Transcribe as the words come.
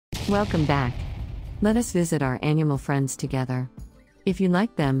Welcome back. Let us visit our animal friends together. If you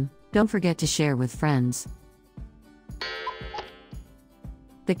like them, don't forget to share with friends.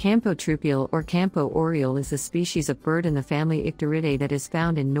 The Campo Troupial or Campo Oriole is a species of bird in the family Icteridae that is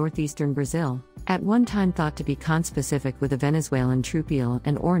found in northeastern Brazil, at one time thought to be conspecific with the Venezuelan troupial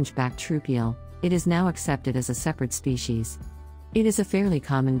and orange-backed troupial. It is now accepted as a separate species. It is a fairly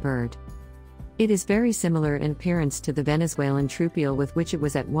common bird. It is very similar in appearance to the Venezuelan troupial, with which it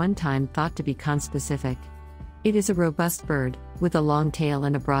was at one time thought to be conspecific. It is a robust bird, with a long tail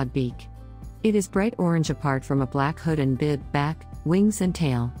and a broad beak. It is bright orange apart from a black hood and bib, back, wings and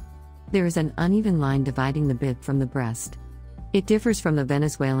tail. There is an uneven line dividing the bib from the breast. It differs from the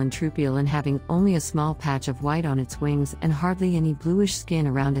Venezuelan troupial in having only a small patch of white on its wings and hardly any bluish skin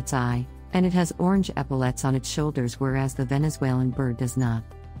around its eye, and it has orange epaulettes on its shoulders, whereas the Venezuelan bird does not.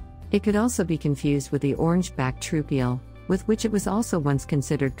 It could also be confused with the orange-backed troupial, with which it was also once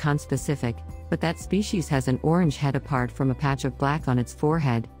considered conspecific, but that species has an orange head apart from a patch of black on its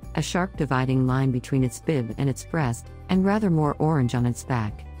forehead, a sharp dividing line between its bib and its breast, and rather more orange on its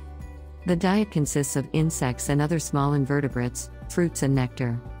back. The diet consists of insects and other small invertebrates, fruits and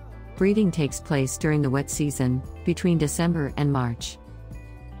nectar. Breeding takes place during the wet season, between December and March.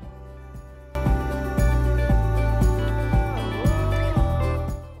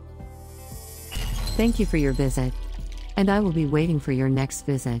 Thank you for your visit. And I will be waiting for your next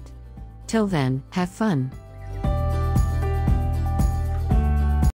visit. Till then, have fun.